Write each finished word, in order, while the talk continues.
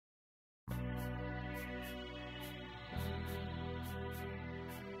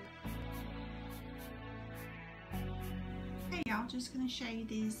y'all, just going to show you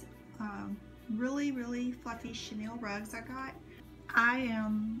these really fluffy chenille rugs I got. I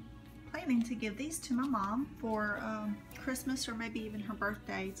am planning to give these to my mom for Christmas or maybe even her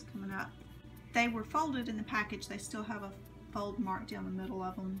birthday. It's coming up. They were folded in the package. They still have a fold mark down the middle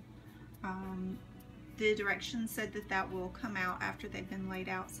of them. The directions said that that will come out after they've been laid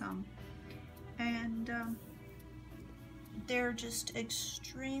out some. And they're just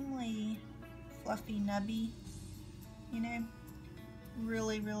extremely fluffy, nubby, you know,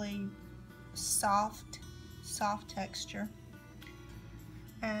 really soft texture.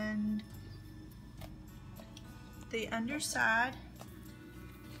 And the underside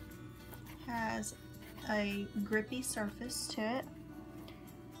has a grippy surface to it,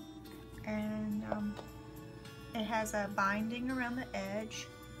 and it has a binding around the edge,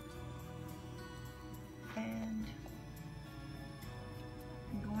 and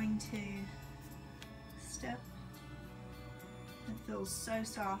I'm going to step. It feels so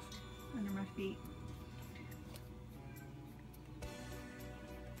soft under my feet.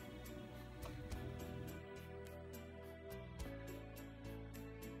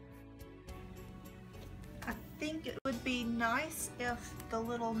 I think it would be nice if the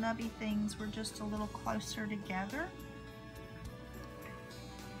little nubby things were just a little closer together.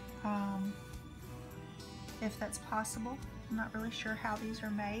 If that's possible. I'm not really sure how these are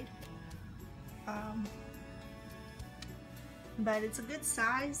made. But it's a good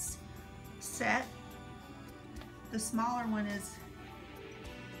size set. The smaller one is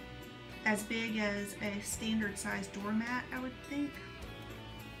as big as a standard size doormat, I would think.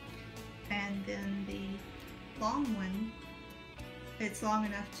 And then the long one, it's long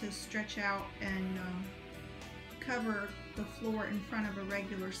enough to stretch out and cover the floor in front of a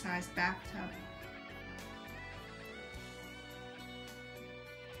regular sized bathtub.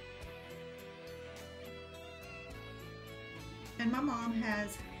 And my mom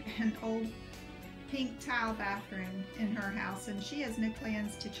has an old pink tile bathroom in her house, and she has no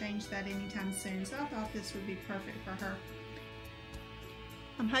plans to change that anytime soon, so I thought this would be perfect for her.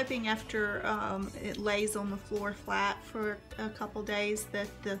 I'm hoping after it lays on the floor flat for a couple days that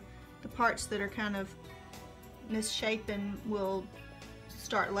the parts that are kind of misshapen will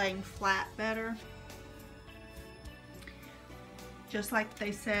start laying flat better. Just like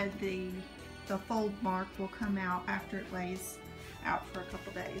they said, the fold mark will come out after it lays out for a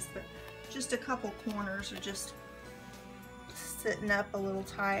couple days, but just a couple corners are just sitting up a little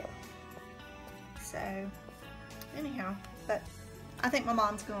tight. So anyhow, but I think my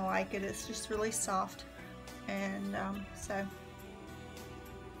mom's gonna like it. It's just really soft. And so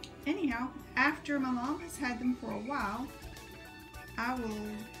anyhow, after my mom has had them for a while, I will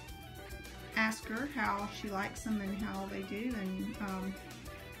ask her how she likes them and how they do, and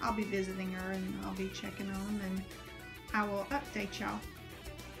I'll be visiting her and I'll be checking on them, and I will update y'all.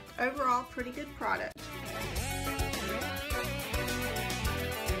 Overall, pretty good product.